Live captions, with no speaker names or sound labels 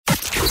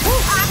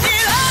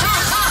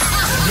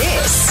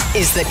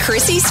is the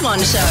Chrissy Swan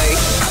Show.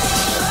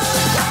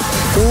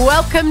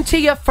 Welcome to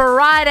your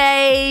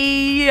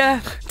Friday.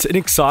 It's an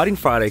exciting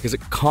Friday because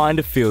it kind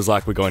of feels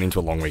like we're going into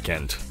a long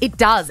weekend. It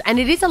does, and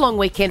it is a long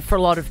weekend for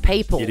a lot of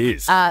people. It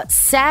is.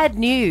 Sad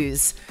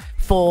news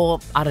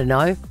for, I don't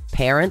know,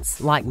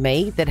 parents like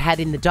me that had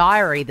in the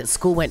diary that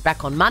school went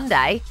back on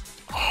Monday.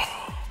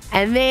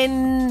 And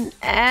then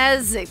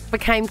as it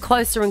became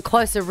closer and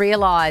closer,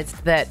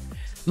 realised that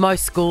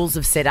most schools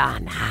have said,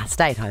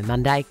 stay at home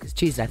Monday because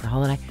Tuesday's a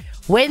holiday.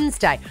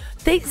 Wednesday.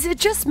 Is it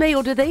just me,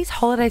 or do these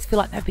holidays feel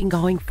like they've been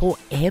going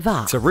forever?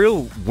 It's a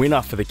real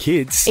winner for the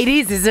kids. It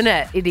is, isn't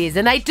it? It is.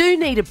 And they do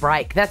need a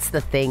break. That's the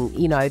thing.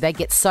 You know, they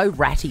get so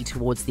ratty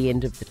towards the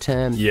end of the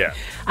term. Yeah.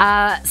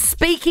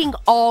 Speaking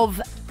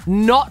of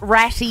not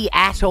ratty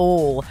at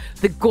all,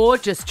 the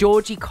gorgeous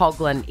Gorgi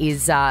Coghlan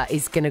is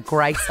going to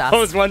grace us. I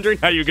was wondering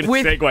how you were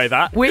going to segue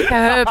that. With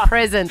her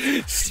presence.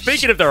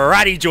 Speaking of the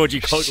ratty Gorgi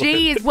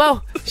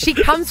Coghlan. She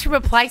comes from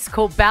a place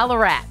called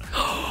Ballarat.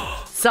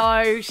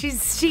 So she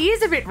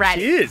is a bit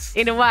ratty. She is.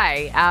 In a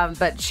way.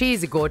 But she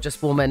is a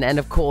gorgeous woman. And,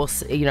 of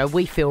course, you know,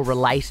 we feel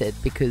related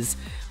because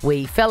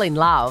we fell in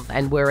love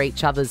and we're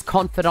each other's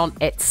confidant,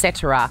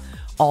 etc.,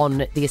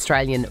 on the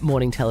Australian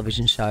morning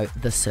television show,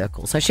 The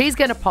Circle. So she's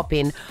going to pop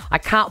in. I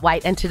can't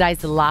wait. And today's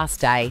the last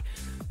day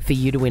for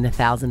you to win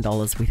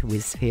 $1,000 with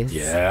WizFizz.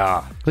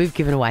 Yeah. We've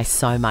given away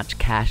so much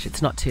cash.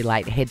 It's not too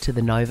late. Head to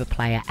the Nova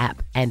Player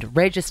app and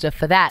register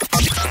for that.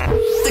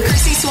 The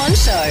Chrissy Swan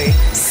Show.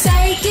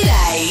 Say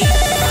g'day.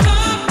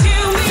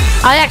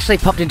 I actually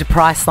popped into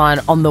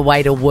Priceline on the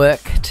way to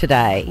work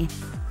today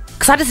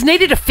because I just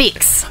needed a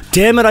fix.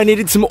 Damn it, I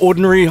needed some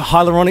ordinary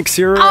hyaluronic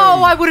serum.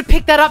 Oh, I would have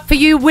picked that up for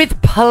you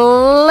with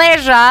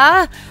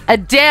pleasure.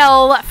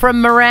 Adele from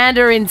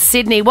Miranda in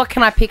Sydney. What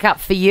can I pick up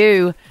for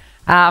you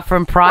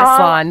from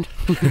Priceline?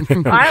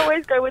 I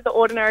always go with the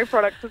ordinary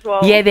products as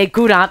well. Yeah, they're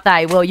good, aren't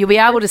they? Well, you'll be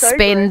able to so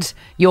spend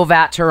your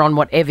voucher on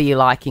whatever you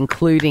like,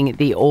 including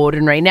the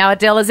ordinary. Now,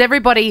 Adele, is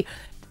everybody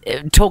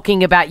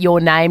talking about your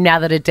name now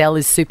that Adele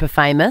is super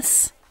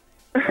famous?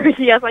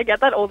 Yes, I get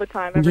that all the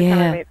time every time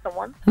I meet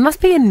someone. It must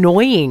be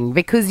annoying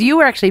because you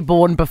were actually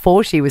born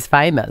before she was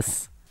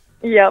famous.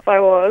 Yep, I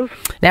was.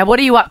 Now, what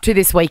are you up to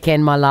this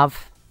weekend, my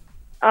love?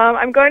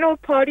 I'm going to a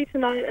party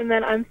tonight and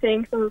then I'm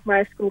seeing some of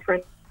my school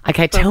friends.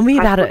 Okay, tell me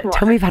about it.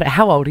 Tell me about it.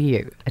 How old are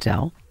you,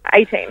 Adele?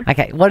 18.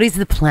 Okay, what is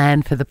the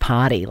plan for the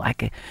party?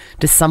 Like, are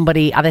there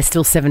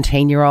still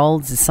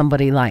 17-year-olds? Is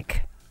somebody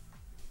like...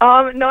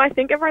 No, I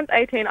think everyone's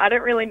 18. I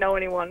don't really know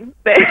anyone.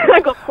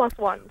 I got +1.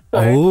 So.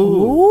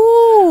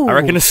 Oh. I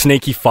reckon a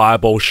sneaky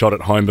fireball shot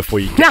at home before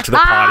you get to the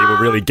party will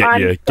really get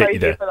you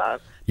there. For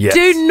that. Yes.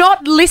 Do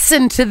not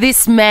listen to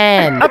this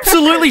man.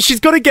 Absolutely. She's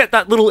got to get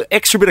that little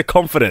extra bit of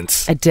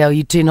confidence. Adele,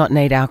 you do not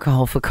need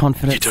alcohol for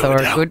confidence or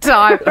Adele. a good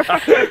time.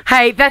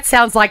 Hey, that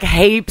sounds like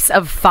heaps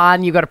of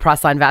fun. You got a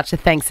Priceline voucher.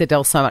 Thanks,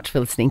 Adele, so much for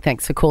listening.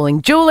 Thanks for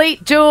calling.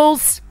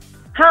 Jules.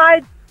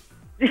 Hi,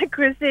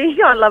 Chrissy.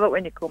 I love it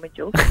when you call me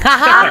Jules.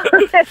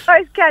 It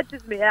always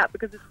catches me out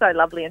because it's so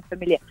lovely and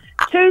familiar.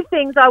 Two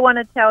things I want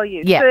to tell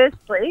you. Yeah.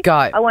 Firstly, Go.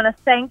 I want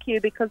to thank you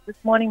because this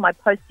morning my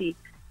postie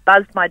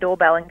buzzed my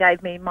doorbell and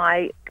gave me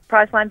my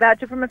Priceline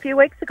voucher from a few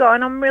weeks ago,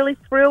 and I'm really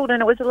thrilled, and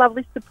it was a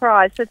lovely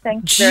surprise, so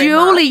thank you very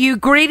Julie, much. you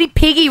greedy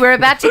piggy. We're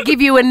about to give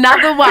you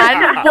another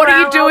one. What are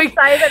you doing?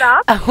 I'll save it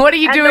up. What are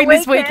you doing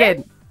this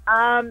weekend?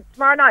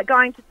 Tomorrow night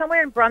going to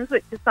somewhere in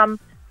Brunswick to some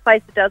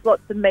place that does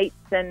lots of meats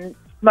and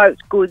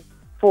smoked goods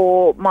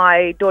for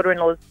my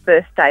daughter-in-law's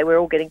birthday. We're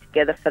all getting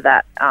together for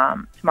that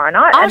tomorrow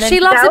night. Oh, and then she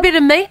loves Dale- a bit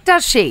of meat,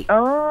 does she?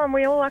 Oh, and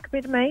we all like a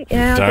bit of meat.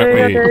 Yeah, Don't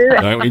I we? do.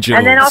 Don't we, Jules?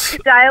 And then off to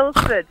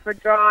Dalesford for a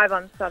drive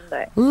on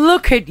Sunday.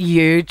 Look at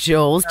you,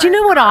 Jules. Do you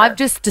know what I've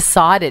just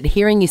decided,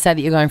 hearing you say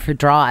that you're going for a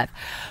drive?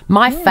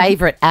 My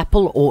favourite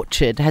apple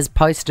orchard has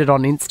posted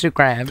on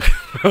Instagram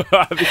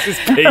This is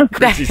peak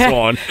Chrissy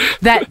Swan.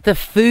 that the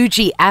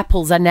Fuji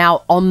apples are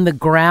now on the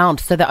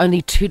ground, so they're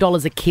only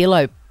 $2 a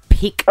kilo.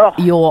 Pick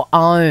your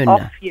own.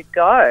 Off you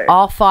go.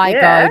 Off I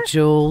go,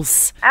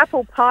 Jules.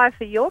 Apple pie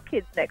for your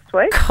kids next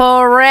week.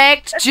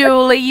 Correct,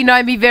 Julie. You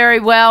know me very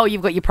well.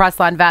 You've got your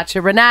Priceline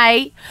voucher.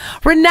 Renee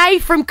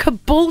from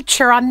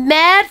Caboolture. I'm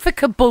mad for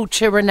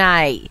Caboolture,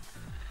 Renee.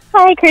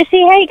 Hi,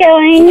 Chrissy. How you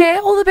going?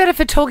 Yeah, all the better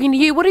for talking to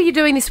you. What are you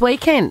doing this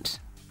weekend?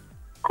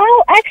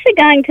 I'm actually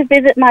going to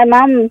visit my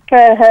mum for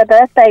her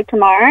birthday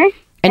tomorrow.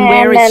 And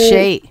where is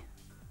she?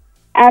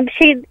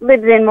 She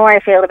lives in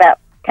Morayfield, about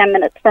 10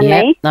 minutes from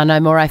me. I know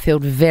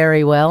Morayfield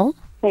very well.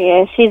 So,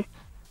 yeah,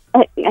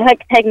 I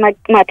take my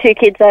two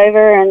kids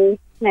over and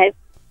let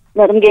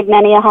them give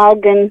Nanny a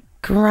hug and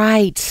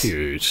Great.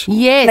 Cute.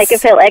 Yes. make her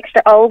feel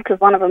extra old because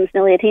one of them's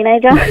nearly a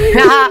teenager.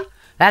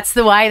 That's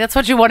the way. That's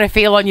what you want to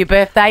feel on your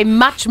birthday.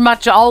 Much,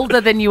 much older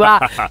than you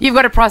are. You've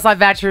got a Priceline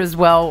voucher as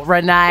well,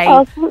 Renee.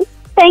 Awesome.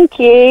 Thank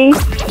you.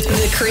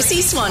 The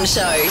Chrissy Swan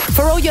Show.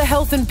 For all your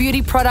health and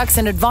beauty products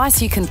and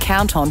advice you can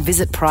count on,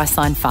 visit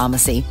Priceline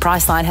Pharmacy.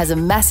 Priceline has a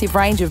massive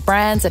range of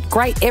brands at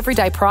great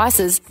everyday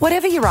prices.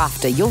 Whatever you're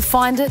after, you'll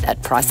find it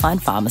at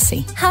Priceline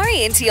Pharmacy.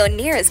 Hurry into your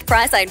nearest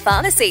Priceline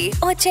pharmacy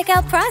or check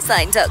out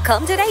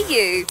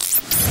priceline.com.au.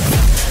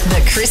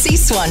 The Chrissy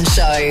Swan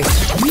Show.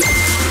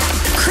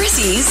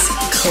 Chrissy's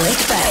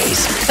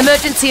clickbait.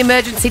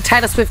 Emergency,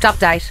 Taylor Swift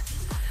update.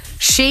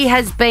 She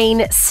has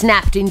been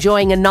snapped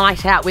enjoying a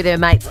night out with her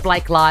mates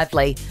Blake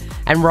Lively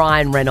and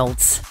Ryan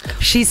Reynolds.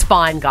 She's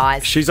fine,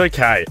 guys. She's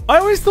okay. I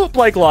always thought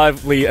Blake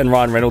Lively and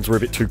Ryan Reynolds were a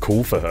bit too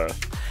cool for her.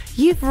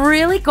 You've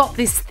really got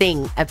this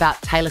thing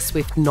about Taylor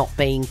Swift not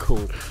being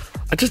cool.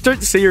 I just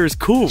don't see her as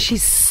cool.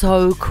 She's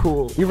so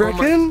cool. You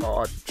reckon? Oh my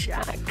God,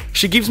 Jack.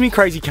 She gives me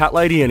crazy cat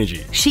lady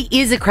energy. She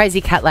is a crazy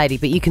cat lady,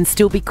 but you can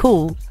still be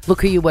cool.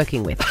 Look who you're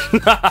working with.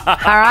 All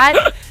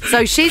right?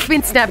 So she's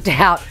been snapped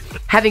out,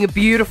 having a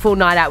beautiful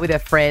night out with her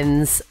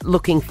friends,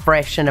 looking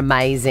fresh and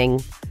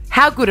amazing.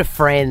 How good are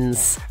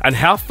friends? And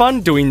how fun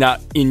doing that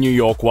in New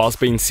York whilst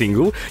being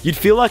single. She'd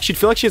feel like she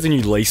has a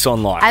new lease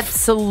on life.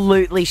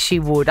 Absolutely she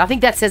would. I think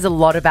that says a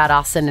lot about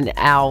us and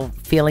our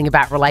feeling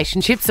about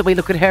relationships, that we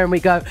look at her and we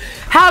go,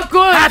 how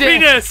good.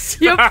 Happiness.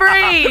 You're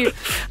free.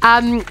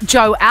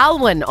 Joe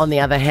Alwyn, on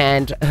the other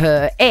hand,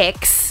 her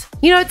ex,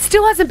 it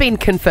still hasn't been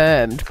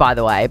confirmed, by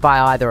the way, by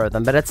either of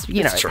them, but it's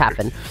true.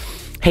 happened.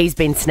 He's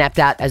been snapped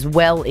out as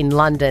well in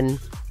London.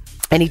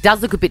 And he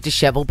does look a bit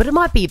dishevelled, but it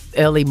might be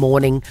early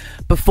morning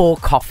before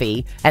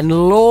coffee.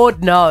 And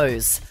Lord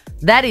knows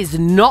that is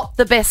not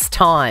the best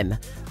time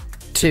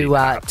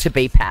to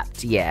be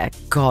papped. Yeah,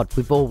 God,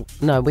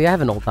 we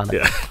haven't all done it.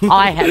 Yeah.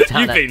 I have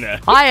done You've it. been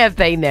there. I have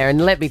been there,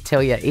 and let me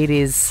tell you,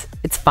 it's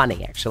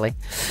funny actually.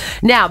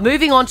 Now,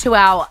 moving on to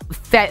our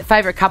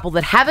favourite couple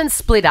that haven't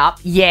split up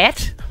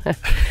yet.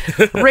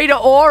 Rita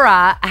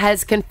Ora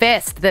has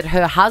confessed that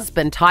her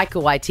husband, Taika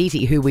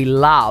Waititi, who we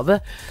love,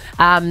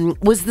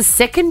 was the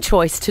second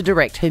choice to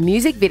direct her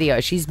music video.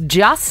 She's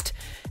just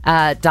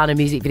done a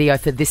music video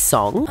for this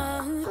song.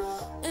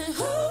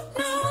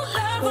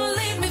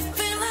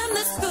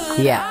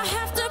 Yeah.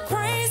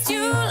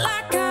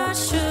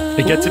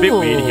 It gets a bit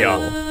weird here.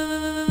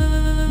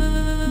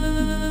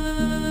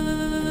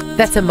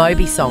 That's a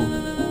Moby song.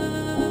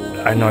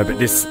 I know, but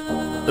this...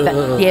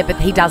 Yeah, but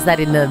he does that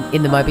in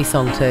the Moby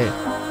song too.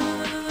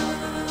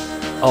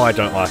 Oh, I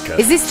don't like it.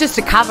 Is this just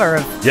a cover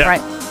of... Yeah.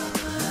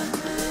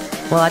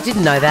 Well, I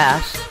didn't know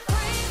that.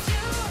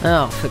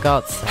 Oh, for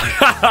God's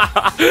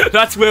sake.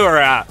 That's where we're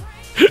at.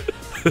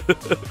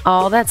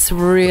 Oh, that's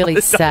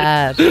really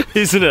sad.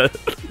 Isn't it?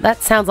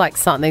 That sounds like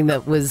something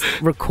that was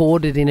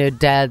recorded in her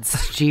dad's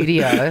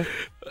studio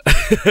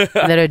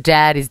that her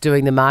dad is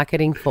doing the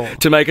marketing for.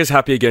 To make us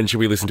happy again, should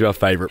we listen to our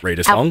favourite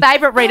Rita song? Our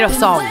favourite Rita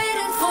song.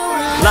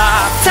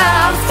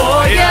 Lifetime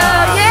for you.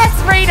 Yes,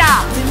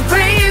 Rita.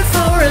 Praying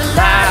for a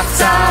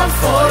lifetime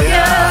for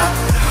you.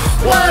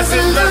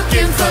 Wasn't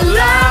looking for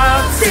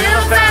love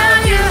till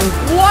found you.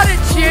 What a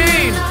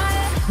tune.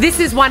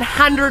 This is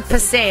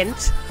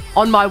 100%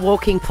 on my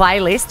walking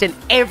playlist, and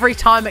every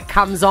time it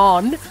comes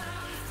on,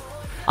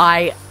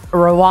 I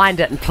rewind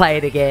it and play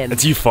it again.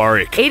 It's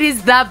euphoric. It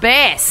is the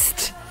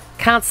best.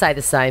 Can't say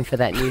the same for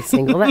that new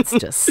single. That's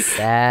just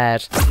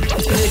sad.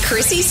 The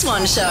Chrissy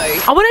Swan Show.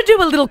 I want to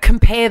do a little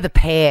compare the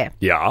pair.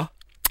 Yeah.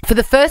 For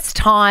the first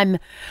time,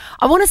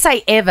 I want to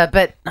say ever,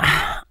 but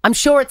I'm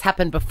sure it's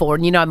happened before,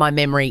 and my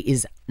memory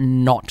is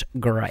not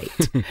great.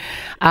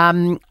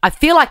 I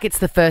feel like it's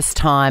the first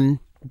time,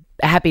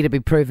 happy to be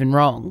proven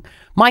wrong.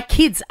 My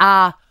kids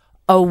are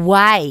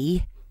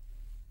away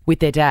with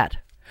their dad,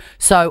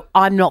 so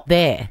I'm not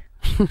there.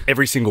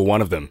 Every single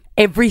one of them.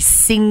 Every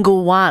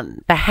single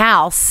one. The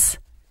house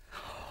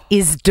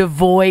is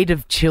devoid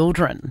of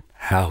children.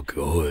 How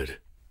good.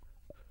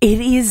 It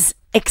is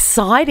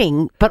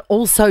exciting, but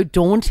also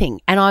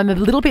daunting. And I'm a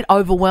little bit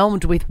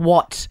overwhelmed with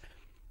what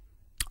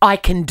I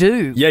can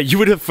do. Yeah, you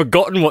would have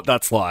forgotten what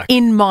that's like.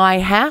 In my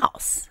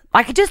house.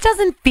 Like, it just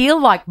doesn't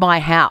feel like my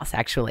house,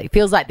 actually. It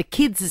feels like the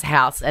kids'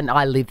 house, and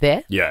I live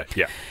there. Yeah.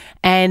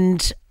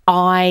 And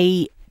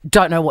I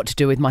don't know what to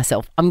do with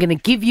myself. I'm going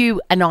to give you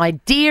an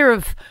idea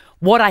of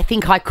what I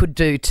think I could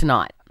do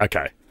tonight.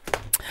 Okay.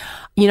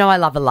 I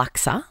love a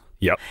laksa.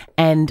 Yep.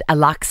 And a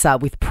laksa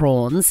with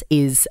prawns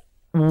is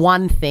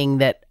one thing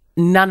that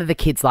none of the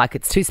kids like.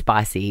 It's too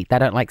spicy. They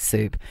don't like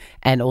soup.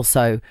 And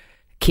also,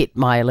 Kit,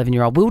 my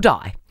 11-year-old, will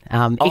die.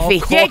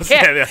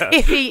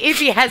 If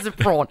he has a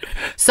prawn.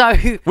 So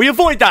we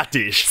avoid that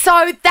dish.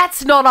 So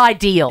that's not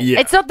ideal. Yeah.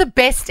 It's not the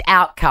best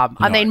outcome.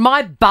 No. I mean,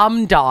 my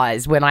bum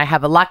dies when I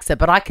have a laksa,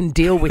 but I can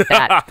deal with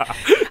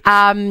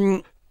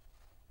that.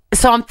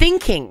 So I'm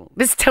thinking,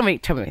 tell me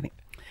anything.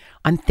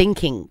 I'm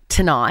thinking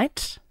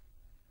tonight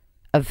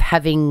of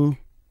having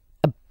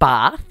a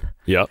bath.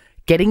 Yep.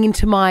 Getting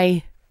into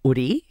my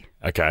Udi.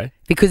 Okay.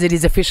 Because it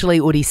is officially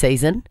Udi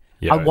season.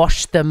 Yeah. I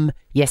washed them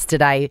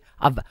yesterday.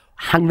 I've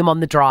hung them on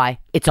the dry.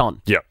 It's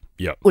on. Yep.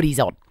 Udi's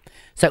on.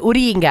 So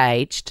Udi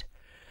engaged.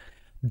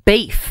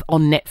 Beef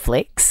on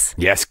Netflix.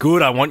 Yes,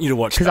 good. I want you to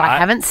watch that. Because I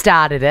haven't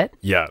started it.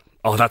 Yeah.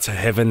 Oh, that's a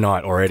heaven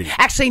night already.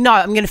 Actually, no.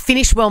 I'm going to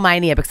finish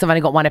Wellmania because I've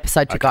only got one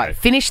episode to go.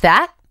 Finish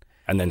that.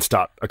 And then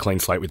start a clean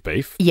slate with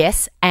beef.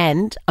 Yes.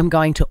 And I'm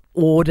going to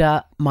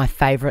order my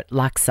favourite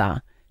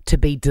laksa to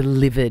be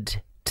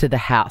delivered to the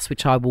house,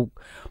 which I will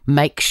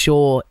make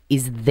sure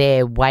is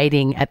there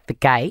waiting at the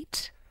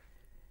gate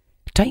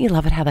Don't you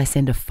love it how they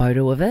send a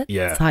photo of it?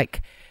 Yeah. It's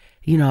like,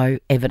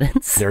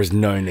 evidence. There is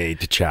no need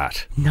to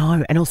chat.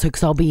 No, and also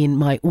because I'll be in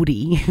my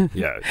hoodie.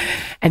 Yeah.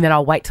 And then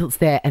I'll wait till it's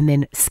there and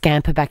then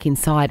scamper back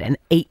inside and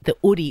eat the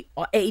hoodie,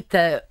 or eat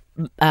the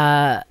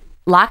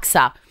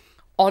laksa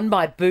on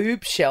my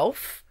boob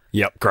shelf.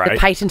 Yep, great. The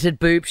patented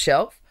boob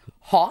shelf.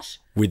 Hot.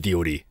 With the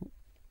hoodie.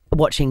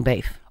 Watching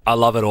beef. I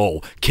love it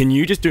all. Can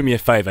you just do me a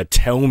favour?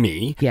 Tell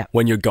me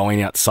when you're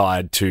going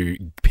outside to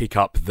pick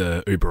up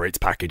the Uber Eats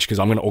package, because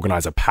I'm going to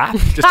organise a pack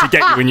just to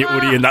get you and your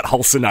hoodie in that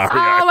whole scenario.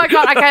 Oh my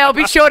God. Okay, I'll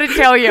be sure to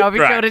tell you.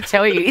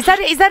 Is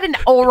that an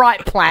all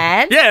right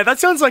plan? Yeah, that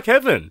sounds like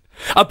heaven.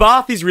 A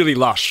bath is really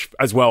lush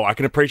as well. I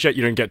can appreciate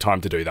you don't get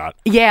time to do that.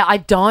 Yeah, I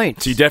don't.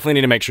 So you definitely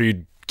need to make sure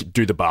you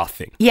do the bath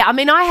thing. Yeah, I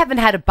mean, I haven't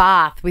had a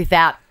bath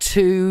without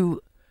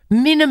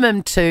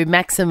minimum 2,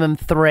 maximum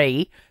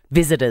 3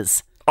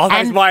 visitors. Oh,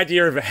 that's my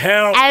idea of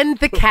hell. And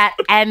the cat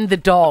and the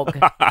dog.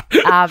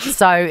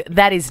 So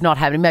that is not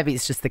happening. Maybe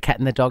it's just the cat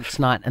and the dog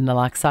tonight and the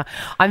laksa.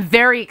 I'm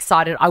very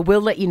excited. I will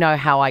let you know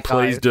how I go.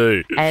 Please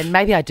do. And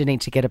maybe I do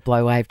need to get a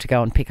blow wave to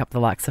go and pick up the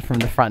laksa from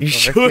the front door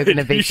if you're going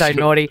to be so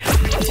naughty.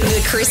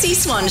 The Chrissy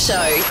Swan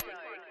Show.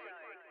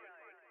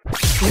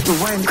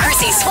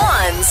 Chrissy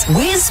Swan's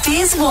Whiz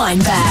Fizz Wine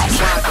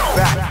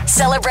Bag.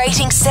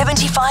 Celebrating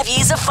 75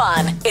 years of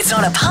fun. It's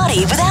not a party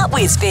without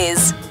Whiz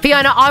Fizz.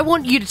 Fiona, I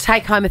want you to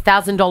take home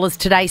 $1,000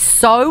 today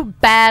so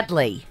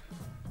badly.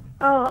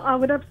 Oh, I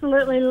would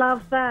absolutely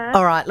love that.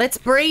 All right, let's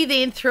breathe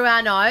in through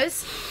our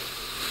nose.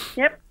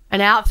 Yep.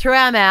 And out through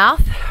our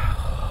mouth.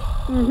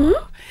 Mm-hmm.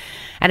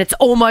 And it's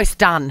almost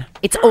done.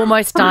 It's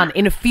almost done.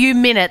 In a few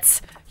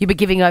minutes, you'll be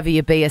giving over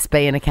your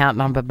BSB and account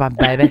number,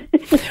 baby.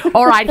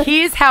 All right,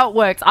 here's how it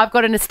works. I've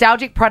got a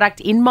nostalgic product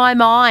in my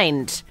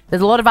mind.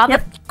 There's a lot of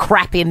other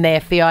crap in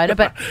there, Fiona,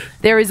 but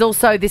there is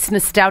also this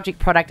nostalgic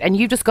product, and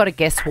you've just got to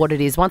guess what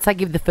it is. Once I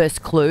give the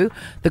first clue,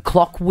 the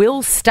clock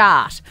will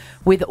start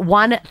with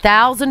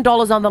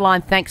 $1,000 on the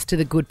line thanks to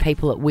the good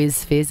people at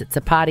Whiz Fizz. It's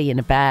a party in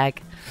a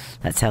bag.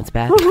 That sounds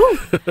bad.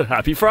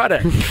 Happy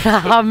Friday.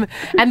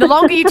 And the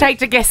longer you take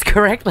to guess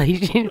correctly,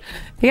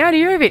 Fiona,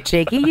 you're a bit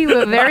cheeky. You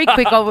were very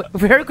quick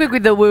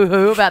with the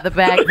woohoo about the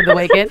bag for the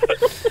weekend.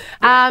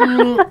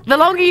 The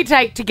longer you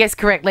take to guess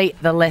correctly,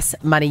 the less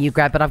money you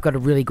grab. But I've got a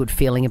really good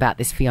feeling about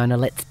this, Fiona.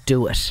 Let's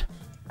do it.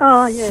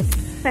 Oh, yes.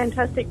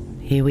 Fantastic.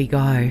 Here we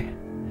go.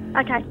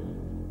 Okay.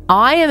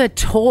 I am a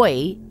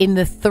toy in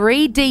the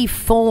 3D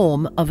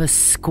form of a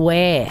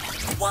square.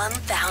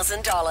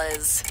 $1,000.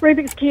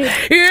 Rubik's Cube.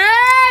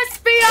 Yes,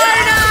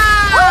 Fiona!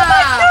 Oh,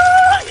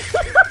 my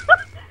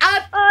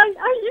God!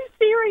 Are you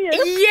serious?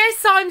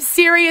 Yes, I'm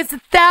serious.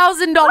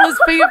 $1,000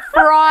 for your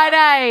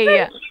Friday.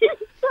 Thank you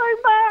so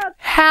much.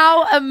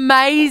 How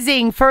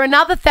amazing. For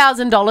another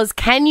 $1,000,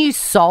 can you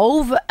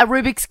solve a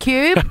Rubik's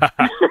Cube?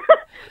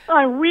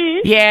 I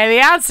wish. Yeah, the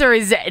answer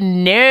is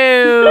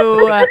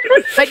no.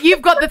 But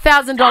you've got the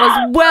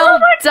 $1,000. Well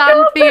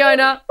done,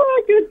 Fiona.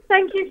 Oh, good.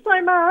 Thank you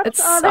so much.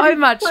 It's so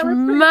much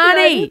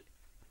money.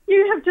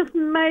 You have just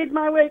made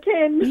my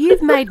weekend.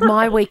 You've made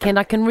my weekend.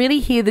 I can really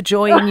hear the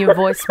joy in your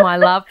voice, my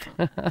love.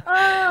 Oh,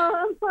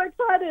 I'm so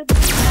excited.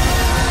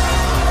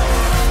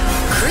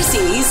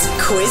 Chrissy's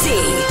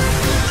Quizzy.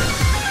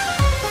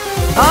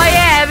 Oh,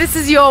 yeah, this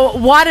is your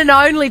one and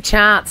only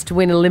chance to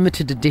win a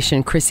limited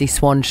edition Chrissy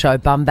Swan Show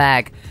bum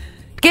bag.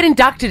 Get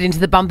inducted into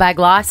the bum bag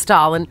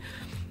lifestyle, and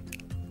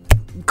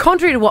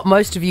contrary to what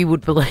most of you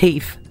would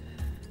believe,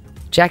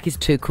 Jack is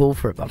too cool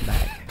for a bum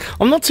bag.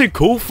 I'm not too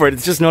cool for it.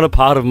 It's just not a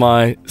part of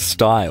my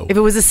style. If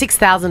it was a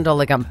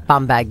 $6,000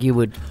 bum bag, you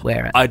would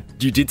wear it.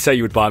 You did say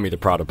you would buy me the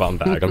Prada bum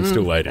bag. I'm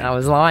still waiting. I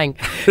was lying.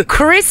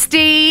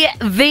 Christy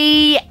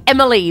v.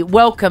 Emily.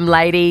 Welcome,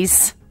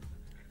 ladies.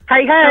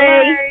 Hey,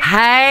 hey.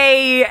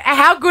 Hey,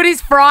 how good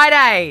is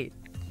Friday?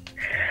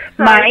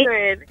 Mate,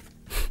 Good.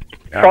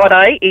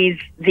 Friday is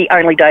the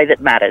only day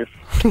that matters.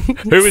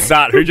 Who is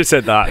that? Who just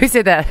said that? Who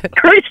said that?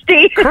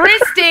 Christy.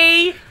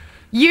 Christy,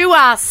 you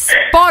are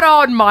spot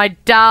on, my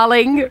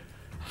darling.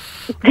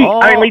 The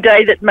only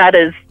day that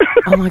matters.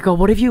 Oh, my God,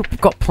 what have you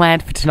got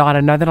planned for tonight?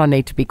 I know that I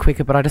need to be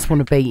quicker, but I just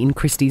want to be in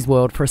Christy's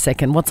world for a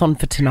second. What's on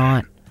for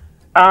tonight?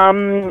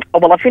 Well,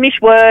 I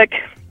finished work,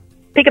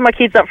 picking my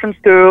kids up from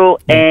school,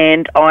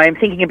 and I'm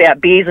thinking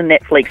about beers and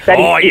Netflix. That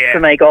is it for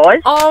me,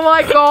 guys. Oh,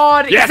 my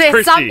God. Yes,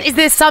 is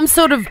there some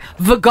sort of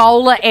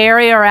Vagola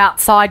area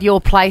outside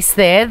your place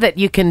there that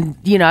you can,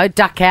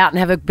 duck out and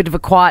have a bit of a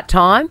quiet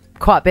time?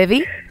 Quiet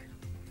bevy?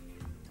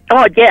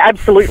 Oh, yeah,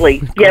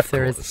 absolutely. Yep,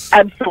 there is.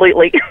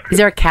 Absolutely. Is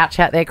there a couch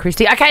out there,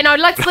 Christy? Okay, no,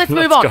 let's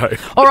move on. go.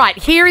 All right,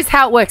 here is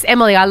how it works.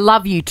 Emily, I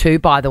love you too,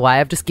 by the way.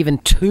 I've just given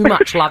too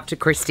much love to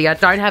Christy. I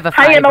don't have a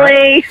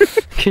favourite.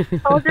 Hey,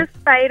 Emily. I'll just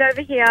fade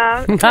over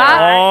here.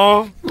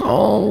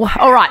 Oh,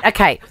 all right,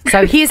 okay.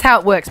 So here's how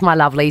it works, my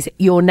lovelies.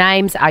 Your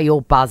names are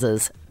your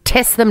buzzers.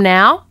 Test them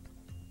now.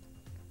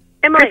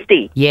 Emily.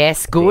 Christy.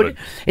 Yes, good.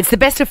 It's the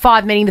best of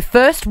 5, meaning the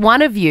first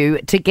one of you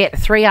to get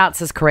 3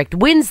 answers correct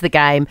wins the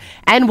game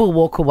and will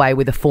walk away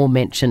with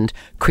aforementioned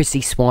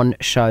Chrissy Swan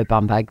Show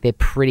bum bag. They're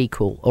pretty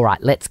cool. All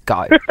right, let's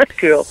go.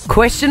 Cool.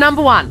 Question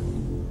number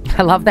 1.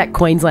 I love that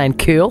Queensland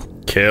cool.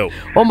 Kill.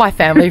 All my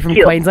family from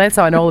Queensland,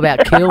 so I know all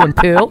about kill and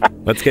pill.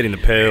 Let's get in the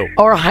pill.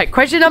 All right,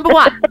 question number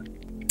 1.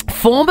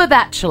 Former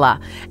Bachelor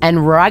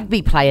and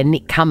rugby player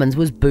Nick Cummins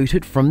was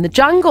booted from the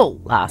jungle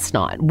last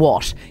night.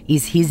 What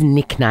is his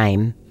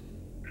nickname?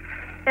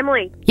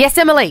 Emily, Yes,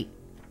 Emily.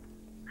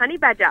 honey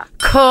badger.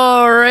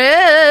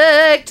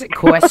 Correct.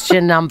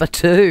 Question number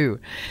 2.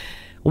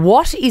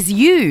 What is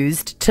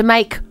used to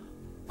make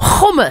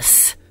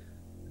hummus?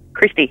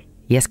 Christy.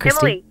 Yes,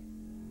 Christy. Emily,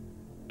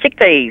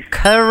 Chickpeas.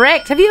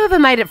 Correct. Have you ever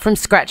made it from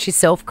scratch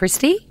yourself,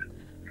 Christy?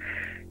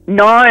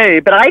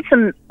 No, but I ate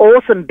some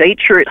awesome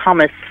beetroot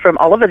hummus from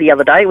Oliver the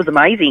other day. It was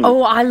amazing.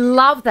 Oh, I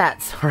love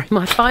that. Sorry,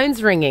 my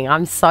phone's ringing.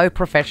 I'm so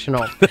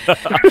professional.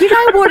 You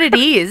know what it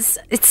is?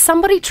 It's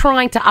somebody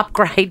trying to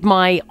upgrade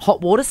my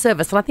hot water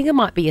service, and I think it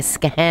might be a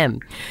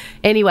scam.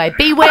 Anyway,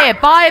 beware,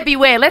 buyer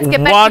beware. Let's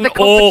get back to the 1-1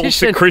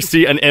 competition. to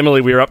Christy and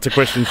Emily. We're up to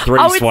question 3,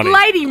 Oh, it's Swanee.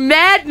 Lady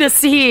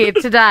Madness here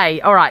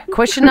today. All right,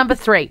 question number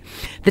 3.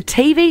 The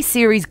TV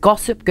series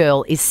Gossip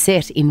Girl is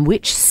set in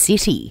which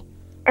city?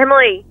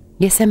 Emily,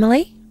 Yes,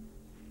 Emily?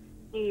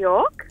 New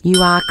York.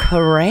 You are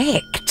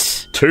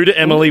correct. 2 to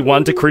Emily,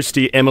 1 to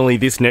Christy. Emily,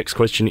 this next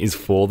question is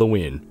for the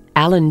win.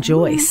 Alan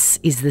Joyce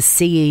is the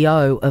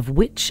CEO of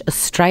which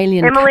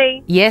Australian...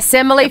 Emily. Yes,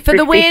 Emily, for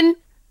the win.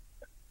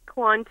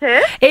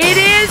 Qantas. It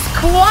is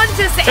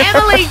Qantas.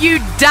 Emily, you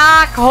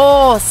dark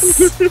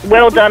horse.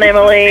 Well done,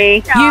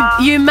 Emily.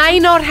 You may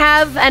not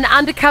have an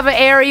undercover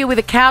area with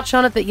a couch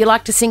on it that you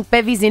like to sink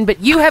bevies in,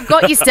 but you have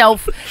got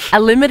yourself a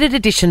limited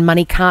edition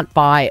money can't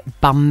buy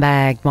bum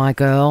bag, my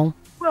girl.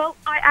 Well,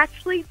 I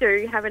actually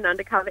do have an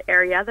undercover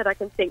area that I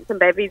can sink some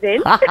babies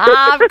in.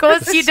 Of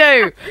course you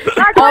do.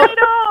 I got it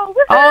all.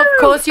 Oh, of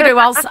course you do.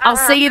 I'll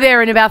see you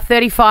there in about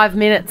 35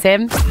 minutes,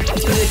 Em.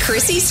 The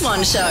Chrissy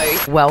Swan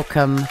Show.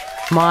 Welcome.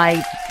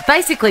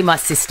 Basically my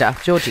sister,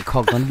 Gorgi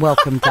Coghlan.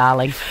 Welcome,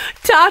 darling.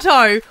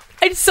 Tato,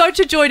 it's such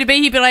a joy to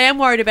be here, but I am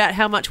worried about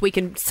how much we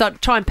can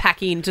try and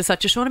pack into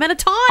such a short amount of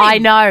time. I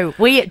know.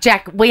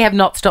 Jack, we have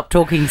not stopped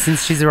talking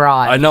since she's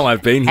arrived. I know,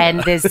 I've been here.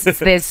 And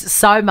there's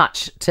so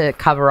much to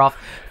cover off.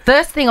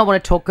 First thing I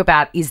want to talk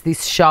about is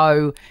this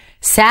show,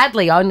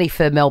 sadly only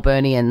for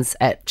Melburnians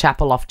at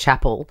Chapel Off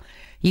Chapel.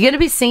 You're going to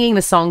be singing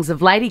the songs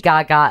of Lady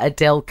Gaga,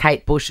 Adele,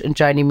 Kate Bush and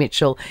Joni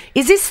Mitchell.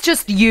 Is this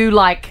just you,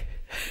 like,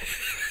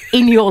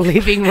 in your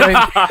living room?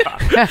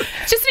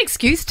 It's just an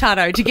excuse,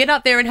 Tato, to get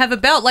up there and have a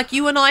belt like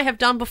you and I have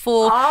done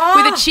before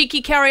with a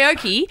cheeky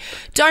karaoke.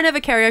 Don't have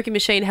a karaoke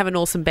machine, have an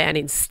awesome band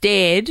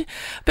instead.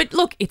 But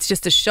look, it's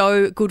just a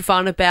show, good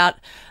fun about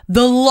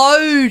the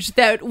load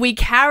that we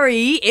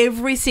carry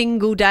every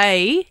single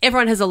day.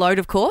 Everyone has a load,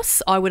 of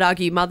course. I would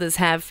argue mothers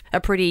have a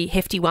pretty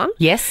hefty one.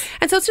 Yes.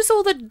 And so it's just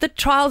all the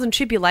trials and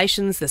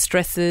tribulations, the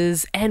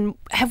stresses. And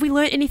have we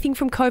learnt anything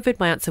from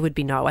COVID? My answer would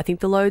be no. I think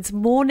the load's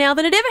more now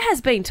than it ever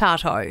has been,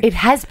 Tato. It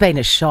has been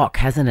a shock,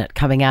 hasn't it,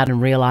 coming out and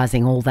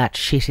realising all that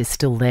shit is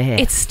still there.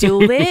 It's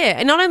still there.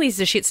 And not only is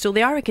the shit still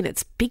there, I reckon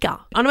it's bigger.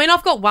 I mean,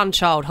 I've got one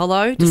child,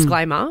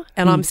 disclaimer,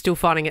 and I'm still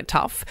finding it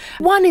tough.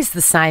 1 is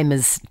the same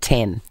as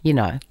 10, you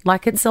know.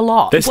 Like, it's a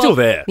lot. They're still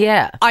there.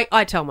 Yeah.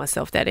 I tell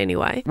myself that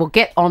anyway. Well,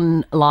 get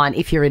online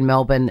if you're in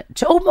Melbourne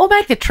or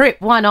make the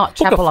trip. Why not?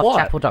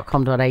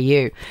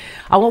 chapeloffchapel.com.au.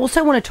 I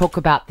also want to talk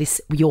about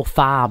your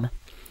farm.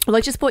 Well,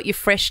 I just bought you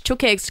fresh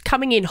chook eggs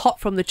coming in hot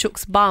from the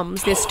chook's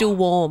bums. They're still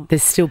warm.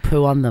 There's still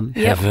poo on them.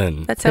 Yep.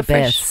 Heaven. That's The how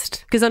fresh.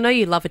 best. Because I know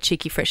you love a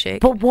cheeky fresh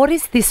egg. But what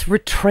is this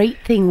retreat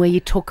thing where you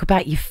talk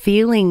about your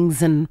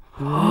feelings and...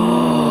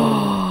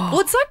 Well,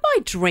 it's like my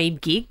dream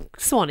gig,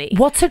 Swanee.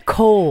 What's it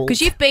called?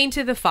 Because you've been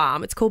to the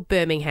farm. It's called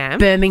Birmingham.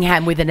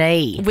 Birmingham with an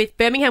E. With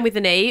Birmingham with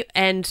an E,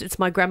 and it's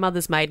my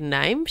grandmother's maiden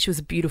name. She was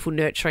a beautiful,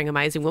 nurturing,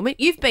 amazing woman.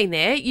 You've been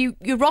there. You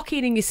rock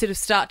in and you sort of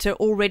start to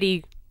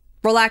already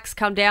relax,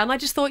 come down. I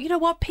just thought, you know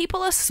what?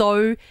 People are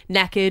so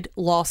knackered,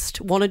 lost,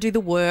 want to do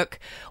the work,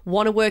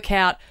 want to work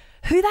out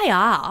who they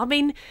are. I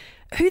mean,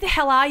 who the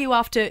hell are you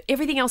after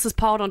everything else is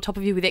piled on top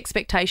of you with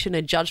expectation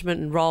and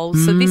judgment and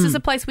roles? So this is a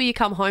place where you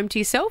come home to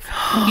yourself.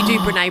 You do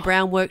Brene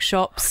Brown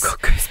workshops.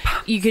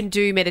 You can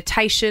do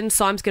meditation.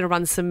 Simon's going to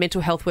run some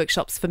mental health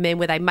workshops for men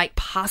where they make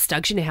pasta.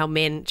 Because you know how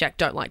men, Jack,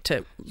 don't like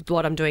to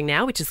what I'm doing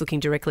now, which is looking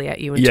directly at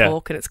you and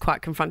talk, and it's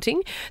quite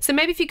confronting. So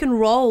maybe if you can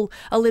roll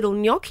a little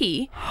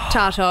gnocchi,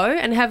 Tato,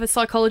 and have a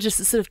psychologist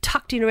that's sort of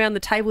tucked in around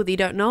the table that you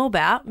don't know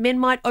about, men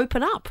might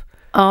open up.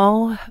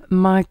 Oh,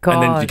 my God.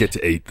 And then you get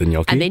to eat the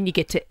gnocchi. And then you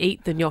get to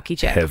eat the gnocchi,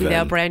 Jack, with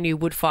our brand new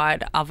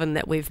wood-fired oven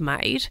that we've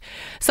made.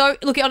 So,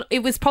 look,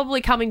 it was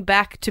probably coming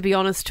back, to be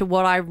honest, to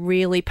what I'm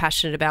really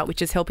passionate about, which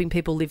is helping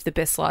people live the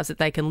best lives that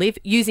they can live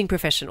using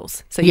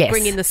professionals. So you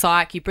bring in the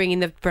psych, you bring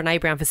in the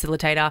Brene Brown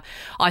facilitator.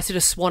 I sort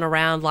of swan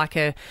around like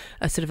a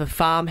sort of a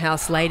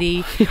farmhouse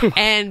lady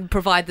and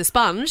provide the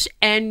sponge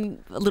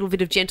and a little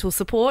bit of gentle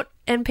support.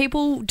 And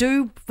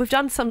we've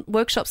done some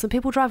workshops and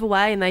people drive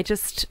away and they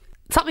just...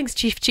 Something's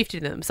shifted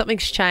in them.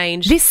 Something's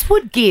changed. This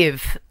would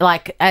give,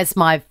 like, as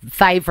my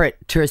favourite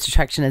tourist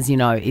attraction, as you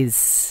know,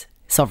 is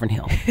Sovereign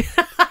Hill.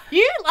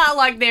 You are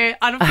like their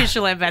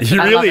unofficial ambassador.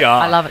 You really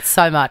are. I love it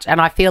so much.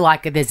 And I feel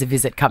like there's a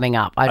visit coming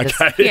up. Yeah,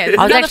 there's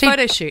another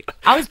photo shoot.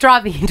 I was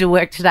driving into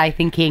work today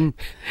thinking,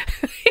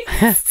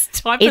 It's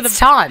time for it's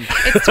time.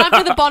 It's time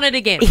for the bonnet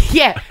again.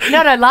 Yeah.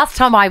 No, last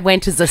time I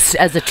went as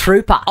a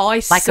trooper. I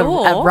like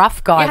saw. a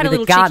rough guy You had with a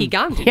little gun. cheeky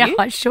gun, didn't yeah, you?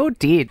 I sure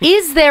did.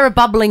 Is there a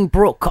bubbling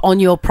brook on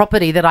your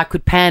property that I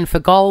could pan for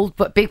gold?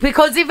 But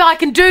because if I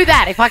can do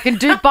that, if I can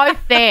do both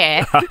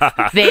there,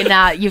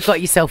 then you've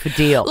got yourself a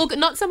deal. Look,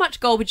 not so much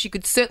gold, but you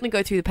could certainly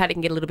go through the paddock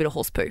and get a little bit of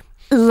horse poo.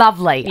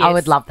 Lovely. I Yes.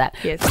 would love that.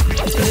 Yes.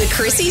 The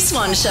Chrissy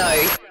Swan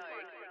Show.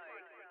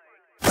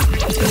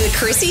 The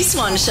Chrissy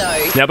Swan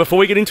Show. Now, before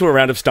we get into a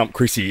round of Stump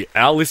Chrissy,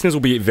 our listeners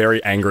will be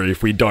very angry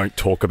if we don't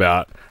talk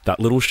about that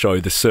little show,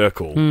 The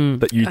Circle,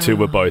 that you two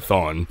were both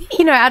on.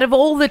 You know, out of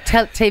all the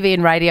TV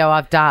and radio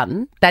I've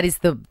done, that is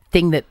the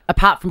thing that,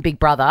 apart from Big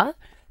Brother,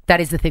 that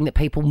is the thing that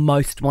people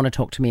most want to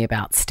talk to me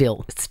about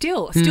still.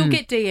 Still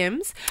get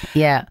DMs.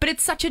 Yeah. But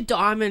it's such a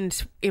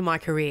diamond in my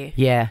career.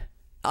 Yeah.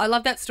 I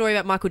love that story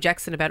about Michael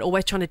Jackson about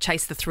always trying to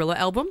chase the Thriller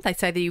album. They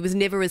say that he was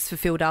never as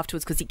fulfilled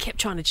afterwards because he kept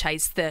trying to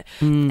chase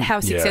how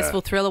successful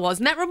Thriller was.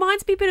 And that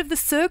reminds me a bit of The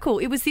Circle.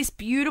 It was this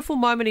beautiful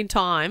moment in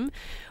time,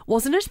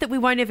 wasn't it, that we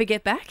won't ever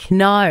get back?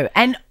 No.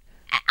 And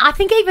I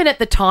think even at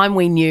the time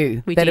we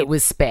knew that did. it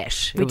was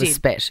special. It was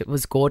special. It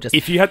was gorgeous.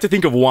 If you had to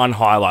think of one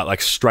highlight,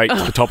 like straight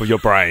to the top of your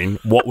brain,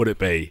 what would it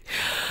be?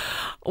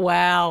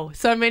 Wow.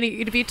 So many.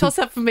 It'd be a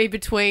toss-up for me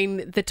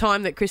between the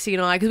time that Chrissy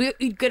and I, because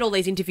we'd get all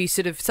these interviews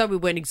sort of, so we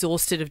weren't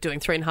exhausted of doing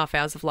 3.5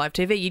 hours of live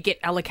TV, you'd get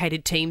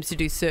allocated teams to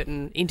do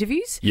certain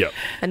interviews. Yep.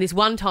 And this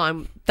one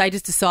time, they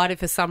just decided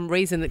for some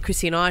reason that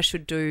Chrissy and I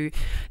should do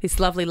this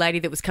lovely lady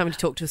that was coming to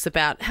talk to us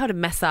about how to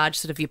massage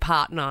sort of your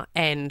partner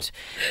and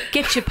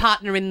get your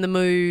partner in the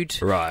mood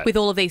with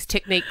all of these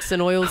techniques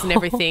and oils and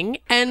everything.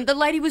 And the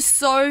lady was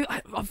so,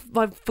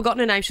 I've forgotten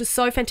her name, she was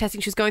so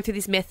fantastic. She was going through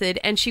this method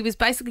and she was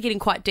basically getting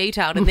quite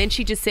detailed. And then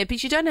she just said,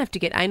 but you don't have to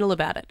get anal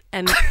about it.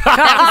 And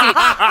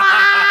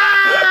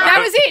that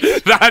was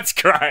it. That's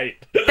great.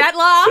 That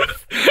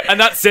laugh. And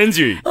that sends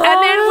you. And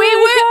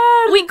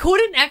then we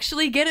couldn't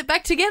actually get it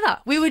back together.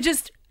 We were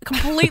just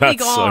completely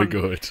That's gone. so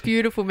good.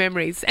 Beautiful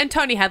memories. And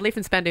Tony Hadley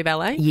from Spandau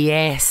Ballet.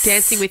 Yes.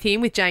 Dancing with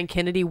him, with Jane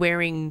Kennedy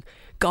wearing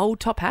gold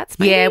top hats,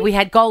 maybe? Yeah, we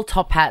had gold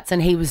top hats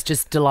and he was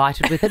just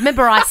delighted with it.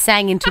 Remember I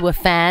sang into a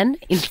fan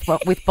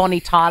with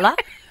Bonnie Tyler?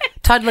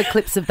 Total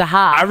Eclipse of the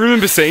Heart. I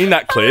remember seeing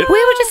that clip.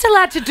 We were just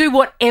allowed to do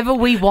whatever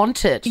we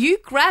wanted. You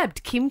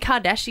grabbed Kim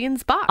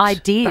Kardashian's butt. I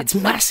did. That's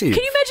massive.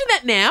 Can you imagine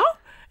that now?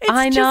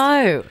 I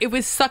know. It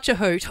was such a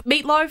hoot.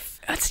 Meatloaf,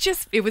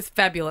 it was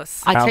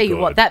fabulous. I How tell you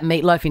good. what, that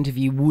Meatloaf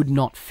interview would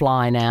not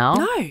fly now.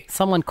 No.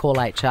 Someone call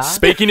HR.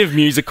 Speaking of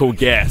musical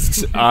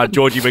guests,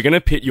 Georgie, we're going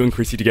to pit you and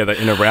Chrissy together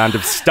in a round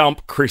of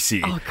Stump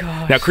Chrissy. Oh,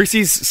 gosh. Now,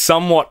 Chrissy's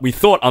somewhat, we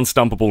thought,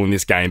 unstumpable in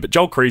this game, but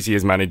Joel Creasy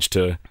has managed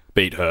to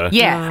beat her.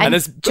 Yeah, And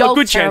there's Joel's a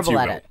good chance you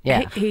terrible will. at it.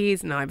 Yeah. He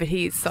is, but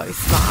he is so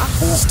smart.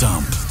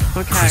 Stump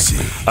Okay.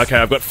 Chrissy. Okay,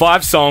 I've got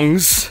 5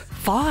 songs.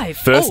 5.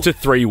 First to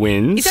 3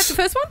 wins. Is that the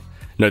first one?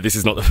 No, this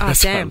is not the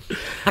first damn. one.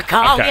 I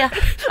call Okay. you.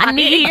 I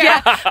need you. My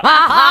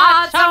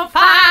heart's on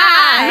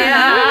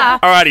fire.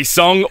 Alrighty,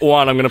 song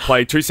 1. I'm going to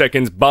play 2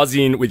 seconds. Buzz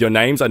in with your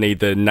names. I need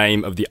the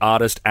name of the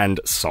artist and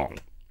song.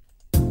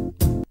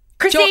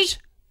 Chrissy.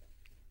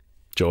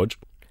 George.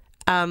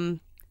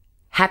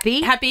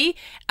 Happy.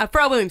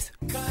 Pharrell Williams.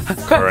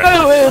 Correct.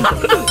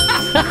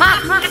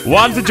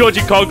 1 to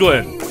Gorgi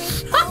Coghlan.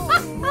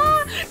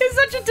 There's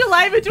such a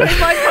delay between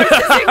my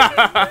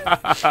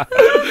processing.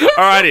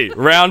 Alrighty,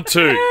 round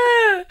 2.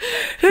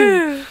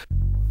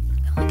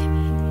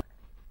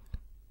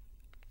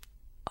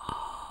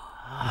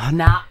 Oh,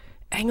 nah.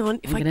 Hang on,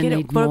 if I'm I gonna get it,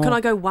 need more. can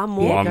I go one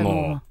more? One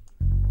more.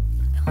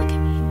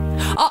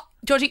 Oh,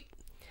 Georgie.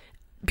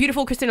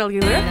 Beautiful Christina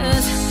Aguilera.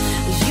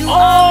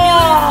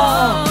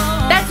 Oh!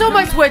 That's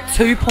almost worth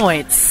 2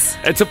 points.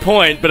 It's a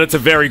point, but it's a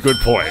very good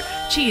point.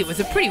 Gee, it was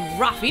a pretty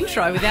rough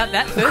intro without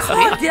that first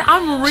Oh, bit.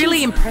 I'm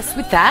really impressed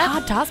with that.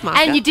 Hard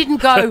taskmaster. And you didn't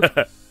go,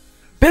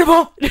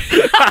 beautiful.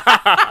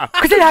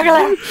 Christina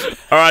Aguilera.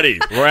 Alrighty,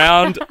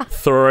 round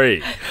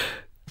 3.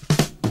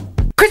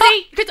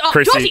 Chrissy.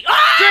 Chrissy. Georgie.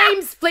 Ah!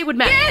 Dreams, Fleetwood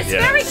Mac. Yes,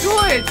 Yeah. very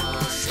good.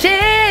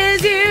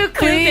 Shares you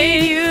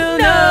clean, you know.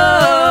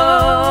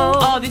 know.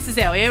 Oh, this is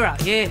our era,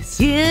 yes.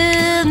 You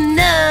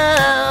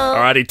know.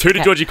 Alrighty, 2 to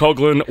Gorgi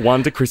Coghlan,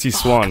 1 to Chrissy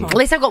Swan. At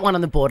least I got one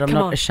on the board. I'm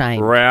not on.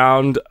 ashamed.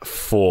 Round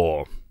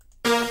 4.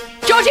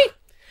 Georgie.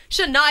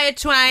 Shania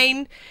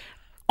Twain.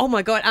 Oh,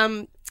 my God.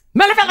 Melon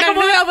felt like a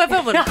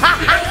woman.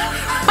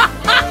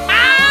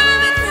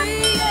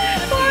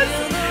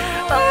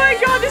 Oh my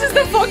God, this is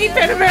the foggy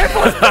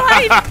Penameriforce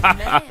brain.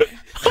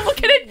 Look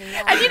at it.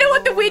 And you know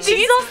what the weird thing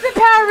is? Lost the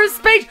power of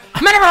speech.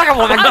 Melon felt like a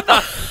woman.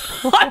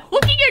 I'm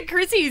looking at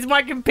Chrissy, who's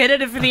my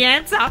competitor for the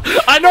answer.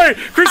 I know,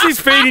 Chrissy's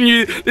feeding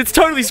you. It's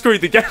totally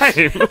screwed the game.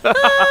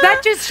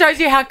 That just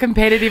shows you how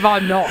competitive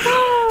I'm not.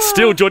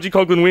 Still, Gorgi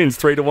Coghlan wins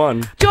 3 to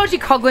 1. Gorgi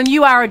Coghlan,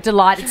 you are a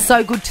delight. It's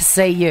so good to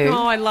see you.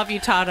 Oh, I love you,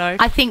 Tardo.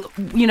 I think,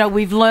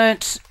 we've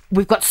learnt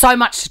we've got so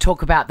much to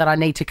talk about that I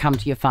need to come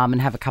to your farm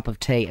and have a cup of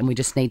tea, and we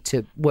just need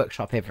to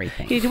workshop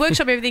everything. You need to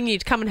workshop everything. You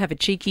need to come and have a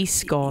cheeky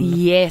scone.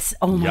 Yes.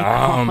 Oh, my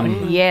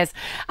God. Yes.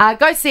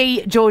 Go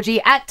see Gorgi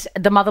at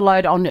the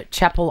Motherlode on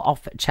Chapel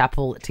Off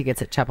Chapel.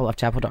 Tickets at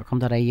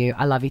chapeloffchapel.com.au.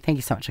 I love you. Thank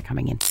you so much for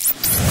coming in.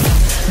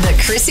 The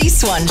Chrissy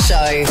Swan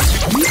Show.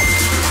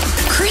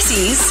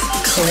 Chrissy's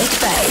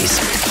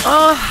clickbait.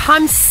 Oh,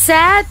 I'm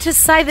sad to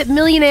say that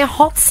Millionaire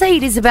Hot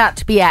Seat is about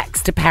to be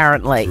axed,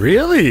 apparently.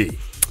 Really?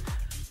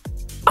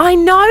 I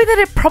know that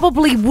it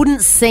probably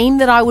wouldn't seem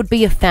that I would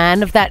be a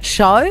fan of that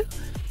show,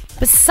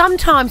 but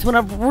sometimes when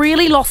I've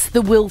really lost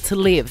the will to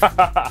live,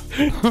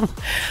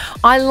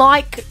 I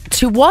like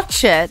to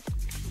watch it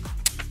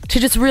to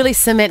just really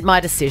cement my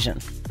decision.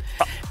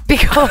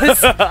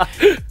 Because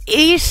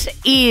it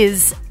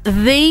is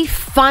the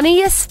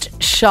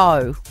funniest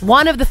show,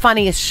 one of the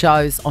funniest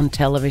shows on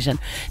television,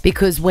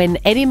 because when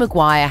Eddie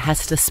Maguire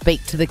has to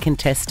speak to the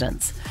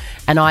contestants,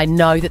 and I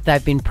know that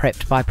they've been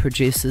prepped by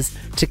producers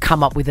to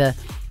come up with a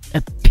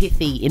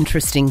pithy,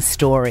 interesting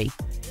story,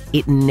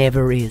 it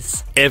never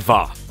is.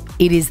 Ever.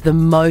 It is the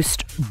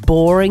most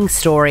boring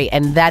story,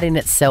 and that in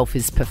itself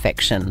is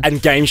perfection. And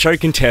game show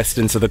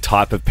contestants are the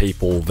type of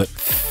people that,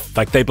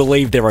 like, they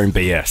believe their own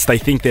BS. They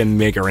think they're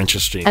mega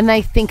interesting. And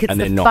they think it's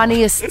the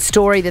funniest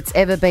story that's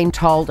ever been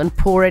told, and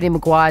poor Eddie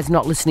Maguire's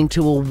not listening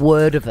to a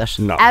word of it.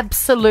 No.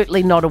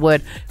 Absolutely not a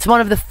word. It's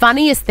one of the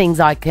funniest things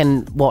I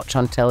can watch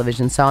on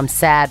television, so I'm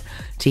sad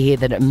to hear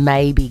that it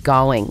may be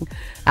going.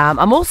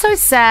 I'm also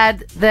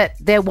sad that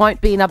there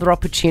won't be another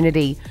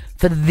opportunity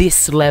for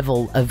this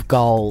level of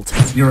gold.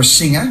 You're a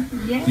singer,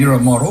 you're a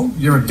model,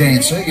 you're a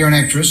dancer, you're an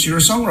actress, you're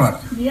a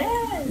songwriter.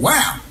 Yes.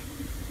 Wow.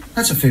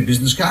 That's a fair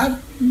business card.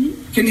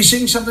 Mm-hmm. Can you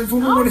sing something for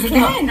me? I What have you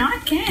got? I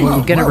can.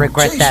 You're going to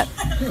regret that.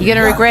 You're going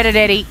to regret it,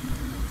 Eddie.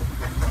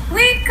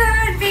 We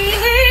could be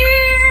heroes.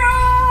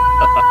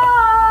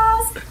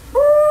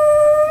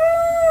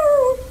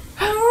 Ooh,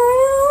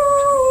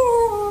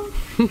 ooh.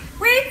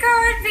 We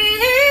could be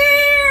heroes.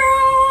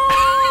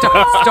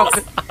 Stop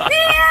it. Me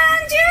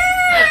and you.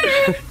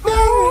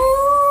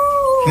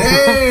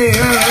 Hey,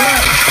 all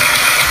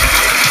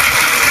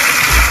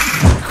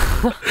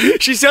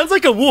right. She sounds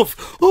like a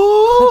wolf.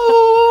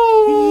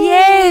 Ooh.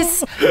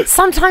 Yes.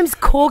 Sometimes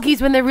corgis,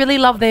 when they really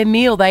love their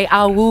meal, they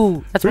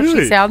woo. That's what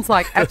she sounds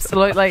like.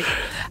 Absolutely.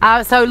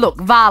 So look,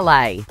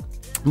 Valet,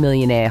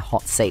 Millionaire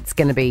Hot Seat's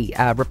going to be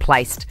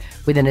replaced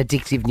with an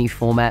addictive new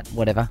format,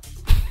 whatever.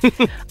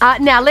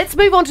 Now, let's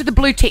move on to the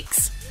blue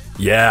ticks.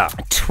 Yeah.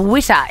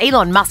 Twitter.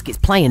 Elon Musk is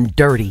playing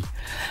dirty.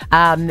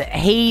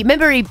 He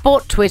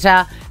bought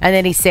Twitter, and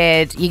then he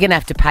said, you're going to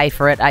have to pay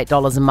for it,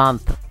 $8 a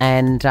month.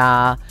 And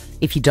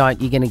if you don't,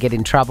 you're going to get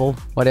in trouble,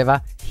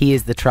 whatever.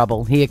 Here's the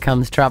trouble. Here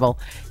comes trouble.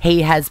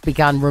 He has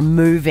begun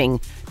removing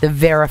the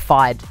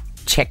verified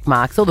check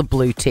marks, or the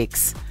blue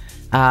ticks,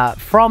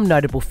 from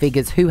notable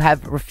figures who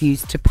have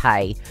refused to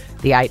pay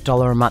the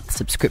 $8 a month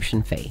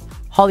subscription fee.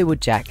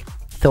 Hollywood Jack,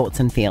 thoughts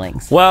and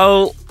feelings?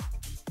 Well,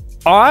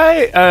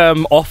 I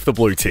am off the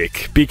blue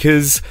tick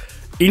because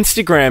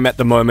Instagram at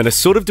the moment is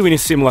sort of doing a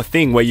similar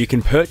thing where you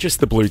can purchase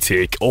the blue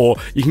tick or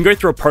you can go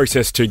through a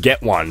process to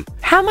get one.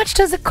 How much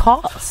does it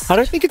cost? I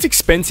don't think it's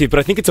expensive, but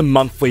I think it's a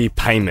monthly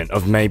payment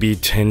of maybe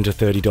 $10 to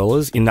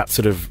 $30 in that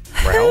sort of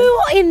realm. Who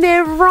in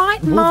their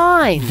right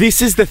mind?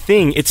 This is the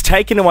thing. It's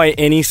taken away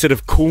any sort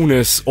of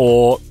coolness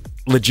or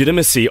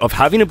legitimacy of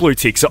having a blue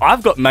tick. So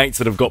I've got mates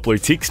that have got blue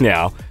ticks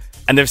now,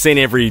 and they've seen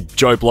every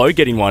Joe Blow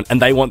getting one,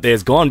 and they want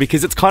theirs gone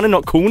because it's kind of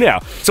not cool now.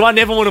 So I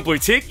never want a blue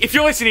tick. If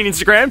you're listening to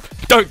Instagram,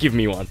 don't give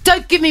me one.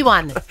 Don't give me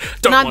one.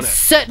 And I'm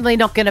certainly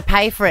not going to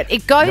pay for it.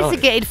 It goes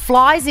again. It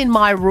flies in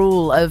my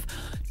rule of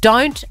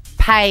don't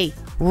pay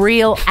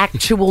real,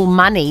 actual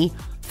money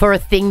for a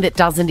thing that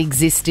doesn't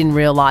exist in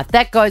real life.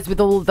 That goes with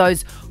all of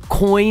those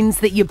coins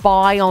that you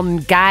buy on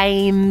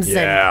games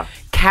and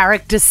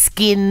character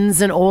skins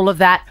and all of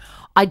that.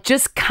 I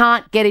just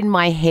can't get in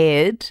my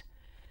head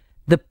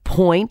the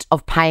point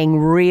of paying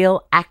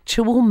real,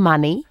 actual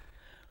money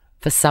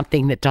for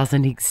something that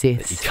doesn't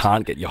exist. You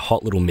can't get your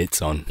hot little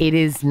mitts on. It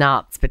is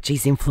nuts, but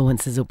geez,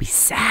 influencers will be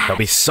sad. They'll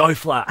be so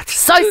flat.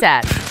 So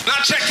sad. Now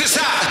check this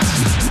out.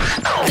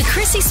 The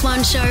Chrissy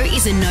Swan Show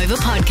is a Nova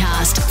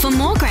podcast. For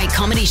more great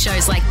comedy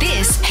shows like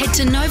this, head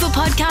to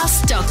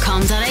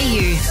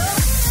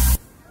novapodcast.com.au.